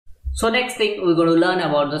So next thing we're going to learn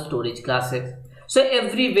about the storage classes. So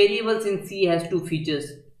every variables in C has two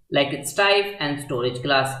features like its type and storage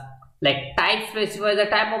class. Like type specifies the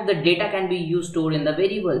type of the data can be used stored in the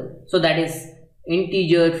variable. So that is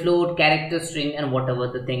integer, float, character, string and whatever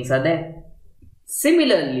the things are there.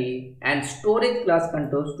 Similarly, and storage class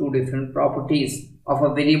controls two different properties of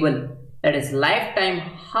a variable, that is lifetime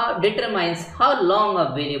determines how long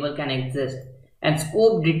a variable can exist, and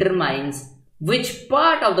scope determines which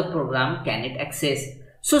part of the program can it access.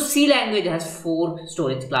 So C language has four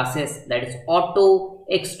storage classes, that is auto,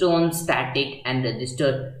 extern, static and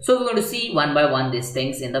register. So we're going to see one by one these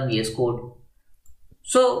things in the VS Code.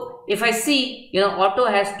 So if I see, auto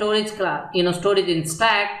has storage class, storage in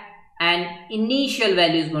stack, and initial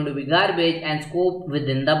value is going to be garbage and scope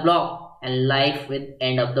within the block and life with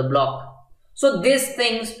end of the block. So these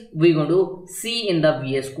things we're going to see in the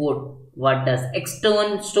VS Code. What does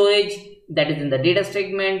extern storage, that is in the data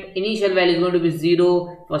segment, initial value is going to be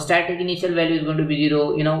 0, for static initial value is going to be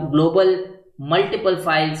 0, global multiple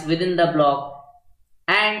files within the block,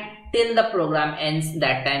 and till the program ends,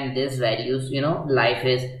 that time this values life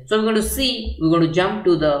is. So we're going to jump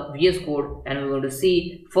to the VS Code and we're going to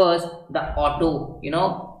see first the auto,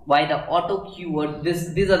 why the auto keyword,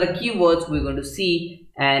 these are the keywords we're going to see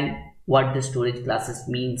and what the storage classes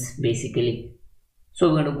means basically. So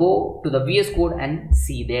we're going to go to the VS Code and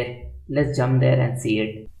see there. Let's jump there and see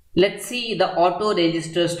it. Let's see the auto,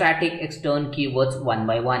 register, static, extern keywords one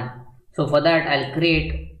by one. So for that I'll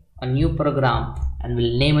create a new program and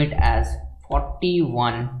we'll name it as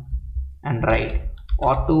 41 and write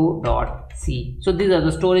auto.c. So these are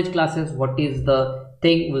the storage classes. What is the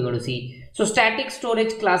thing we're going to see? So static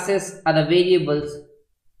storage classes are the variables.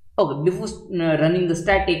 Okay, before running the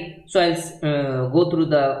static, so I'll go through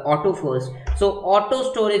the auto first. So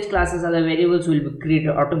auto storage classes are the variables will be created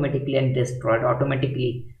automatically and destroyed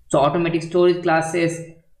automatically. So automatic storage classes,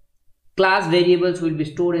 class variables will be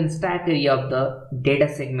stored in stack area of the data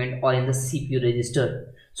segment or in the CPU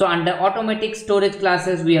register. So under automatic storage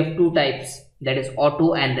classes we have two types, that is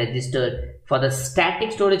auto and register. For the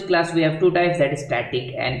static storage class we have two types, that is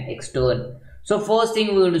static and extern. So first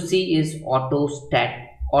thing we're going to see is auto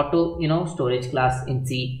storage class in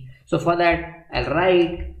C. So for that I'll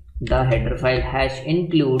write the header file hash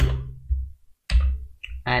include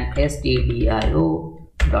and stdio.h.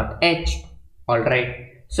 Alright.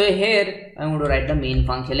 So here I'm going to write the main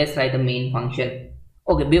function. Let's write the main function.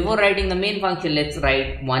 Okay, before writing the main function, let's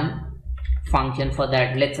write one function. For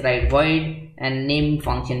that, let's write void and name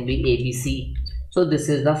function be abc. So this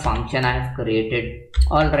is the function I have created.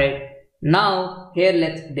 Alright, now here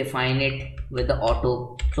let's define it with the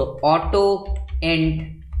auto. So auto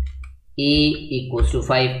int a equals to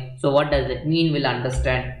 5. So what does it mean? We'll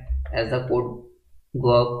understand as the code go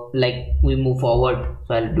up, like we move forward.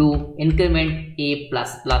 So I'll do increment a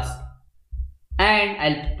plus plus and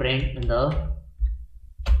I'll print the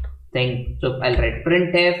thing. So I'll write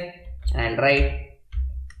printf and I'll write,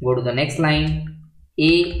 go to the next line, a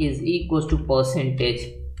is equals to percentage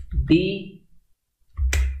d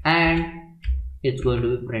and it's going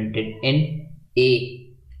to be printed in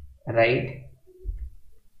a, right?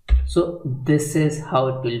 So this is how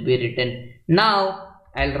it will be written. Now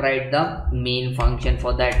I'll write the main function.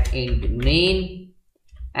 For that, int main,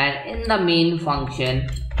 and in the main function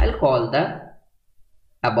I'll call the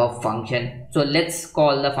above function. So let's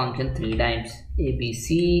call the function 3 times,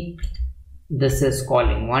 abc. This is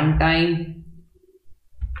calling 1 time,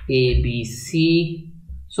 abc.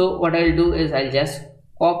 So what I'll do is I'll just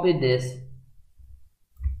copy this,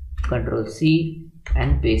 Control C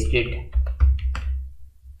and paste it.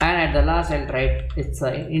 And at the last I'll write it's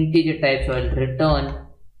an integer type, so I'll return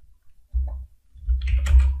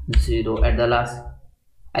 0 at the last.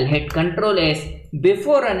 I'll hit Control S.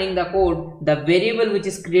 Before running the code, the variable which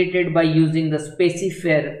is created by using the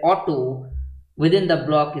specifier auto within the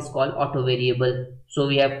block is called auto variable. So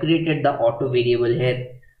we have created the auto variable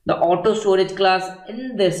here. The auto storage class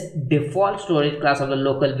in this default storage class of the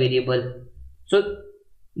local variable. So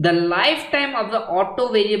the lifetime of the auto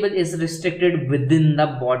variable is restricted within the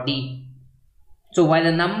body. So while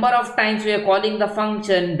the number of times we are calling the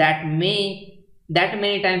function, that many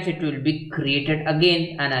times it will be created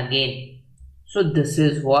again and again. So this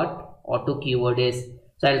is what auto keyword is.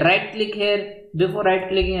 So I'll right click here. Before right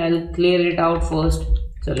clicking, I'll clear it out first.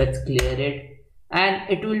 So let's clear it and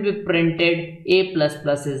it will be printed a plus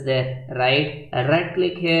plus is there, right? I'll right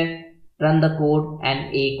click here, run the code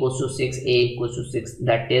and a equals to 6, a equals to 6.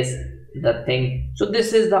 That is the thing. So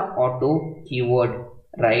this is the auto keyword,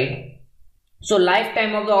 right? So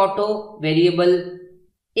lifetime of the auto variable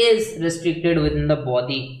is restricted within the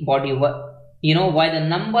body by the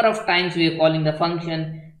number of times we are calling the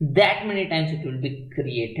function, that many times it will be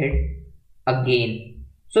created again.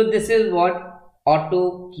 So this is what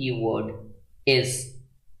auto keyword is.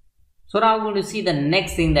 So now I'm going to see the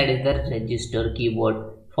next thing, that is the register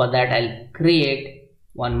keyword. For that I'll create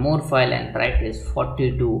one more file and write is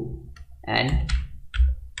 42 and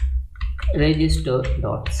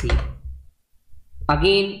register.c.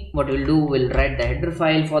 Again what we'll do, we'll write the header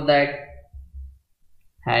file for that,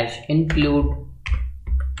 hash include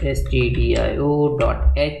stdio.h,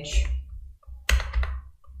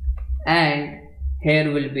 and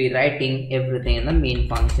here we'll be writing everything in the main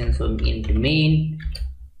function. So int main,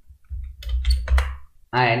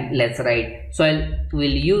 and let's write, so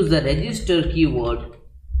we'll use the register keyword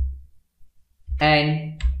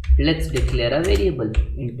and let's declare a variable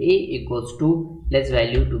int a equals to, let's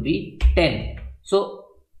value to be 10. So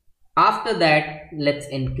after that let's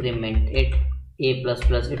increment it a plus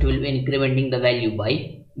plus, it will be incrementing the value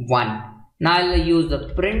by 1. Now I'll use the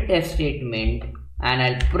printf statement and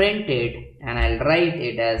I'll print it and I'll write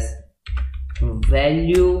it as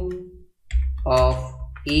value of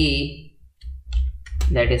a,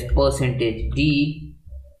 that is percentage d,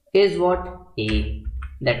 is what a,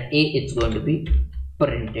 that a it's going to be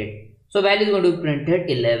printed. So value is going to be printed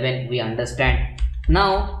 11, we understand.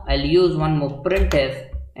 Now I'll use one more printf,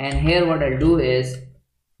 and here what I'll do is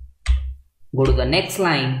go to the next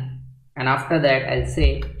line, and after that I'll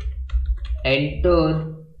say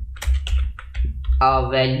enter a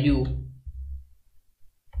value.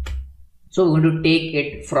 So we're going to take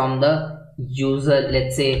it from the user.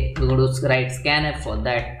 Let's say we're going to write scanf for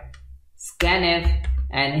that, scanf,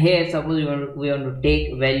 and here suppose we want to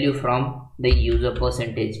take value from the user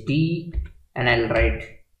percentage d, and I'll write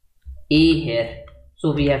a here.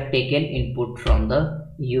 So we have taken input from the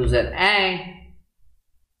user, and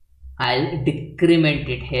I'll decrement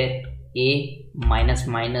it here a minus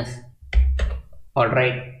minus.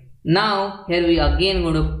 Alright, now here we again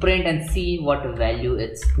going to print and see what value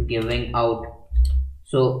it's giving out.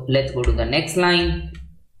 So let's go to the next line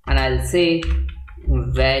and I'll say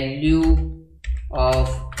value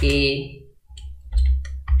of a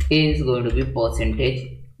is going to be percentage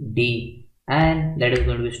d, and that is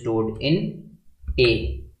going to be stored in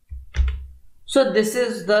a. So this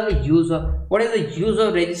is the use of, what is the use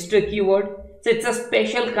of register keyword? So it's a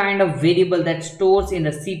special kind of variable that stores in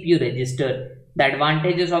the CPU register. The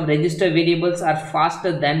advantages of register variables are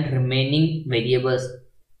faster than remaining variables.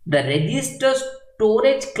 The register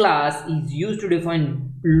storage class is used to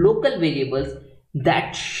define local variables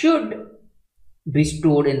that should be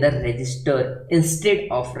stored in the register instead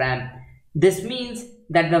of RAM. This means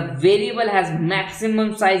that the variable has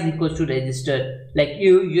maximum size equals to register, like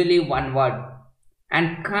usually one word,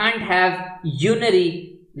 and can't have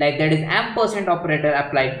unary, like that is ampersand operator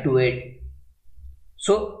applied to it.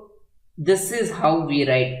 So this is how we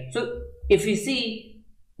write. So if you see,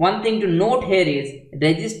 one thing to note here is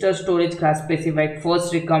register storage class specified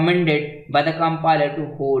first recommended by the compiler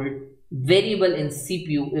to hold variable in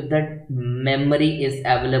CPU if that memory is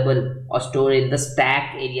available or stored in the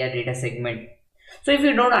stack area data segment. So if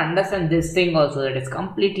you don't understand this thing also, that is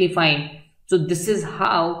completely fine. So this is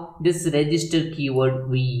how this register keyword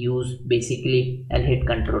we use basically. I'll hit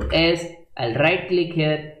Ctrl S, I'll right click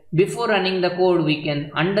here. Before running the code, we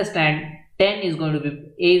can understand 10 is going to be,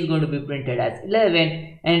 a is going to be printed as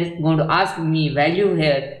 11, and it's going to ask me value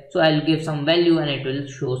here. So I'll give some value and it will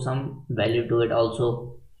show some value to it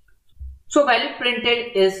also. So value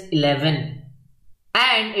printed is 11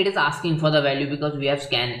 and it is asking for the value because we have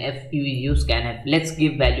scanf, we use scanf. Let's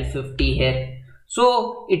give value 50 here.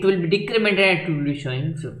 So it will be decremented and it will be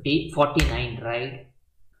showing 49, right?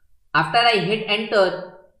 After I hit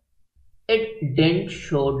enter, it didn't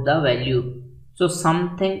show the value. So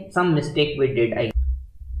some mistake we did.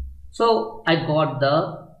 So I got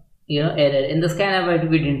the error in the scanf.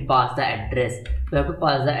 We didn't pass the address. We have to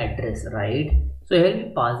pass the address, right? So here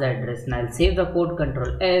we pass the address, and I'll save the code,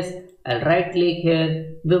 Ctrl S. I'll right click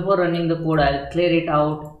here. Before running the code, I'll clear it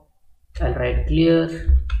out. I'll write clear.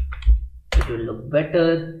 It will look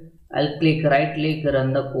better. I'll click right click,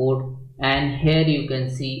 run the code, and here you can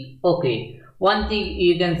see, okay, one thing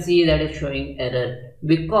you can see that is showing error.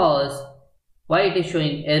 Because why it is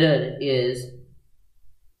showing error is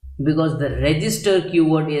because the register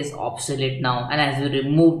keyword is obsolete now and has been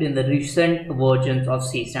removed in the recent versions of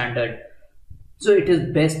C standard. So it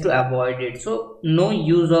is best to avoid it. So no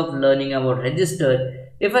use of learning about register.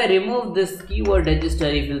 If I remove this keyword register,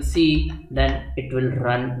 if you'll see, then it will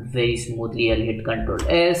run very smoothly. I'll hit Ctrl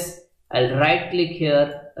S. I'll right click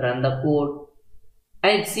here, run the code.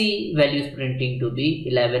 I see values printing to be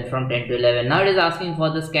 11 from 10 to 11. Now it is asking for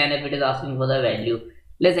the scanf, it is asking for the value.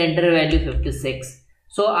 Let's enter value 56.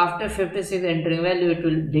 So after 56 entering value, it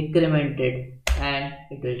will decrement it and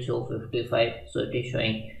it will show 55. So it is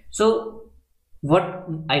showing. So what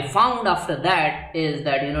I found after that is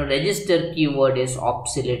that register keyword is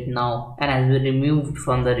obsolete now and has been removed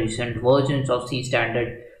from the recent versions of C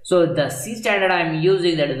standard. So the C standard I am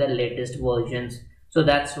using, that is the latest versions. So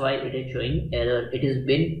that's why it is showing error. It has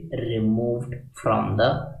been removed from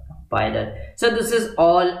the compiler. So this is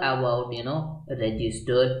all about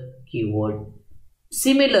register keyword.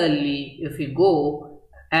 Similarly, if you go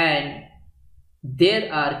and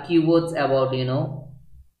there are keywords about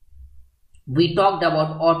we talked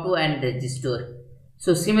about auto and register.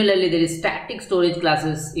 So similarly, there is static storage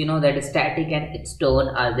classes, that is static and extern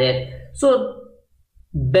are there. So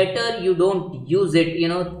better you don't use it,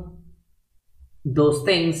 those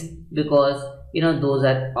things, because those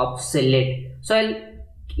are obsolete. So I'll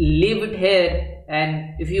leave it here,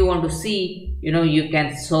 and if you want to see, you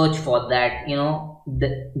can search for that.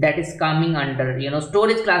 That is coming under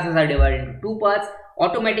storage classes are divided into two parts: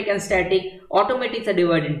 automatic and static. Automatics are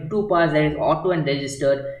divided into two parts, that is auto and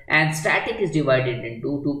register, and static is divided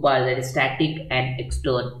into two parts, that is static and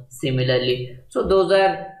extern. Similarly, so those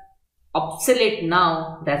are obsolete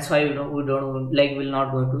now. That's why we will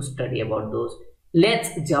not going to study about those. Let's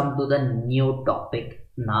jump to the new topic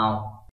now.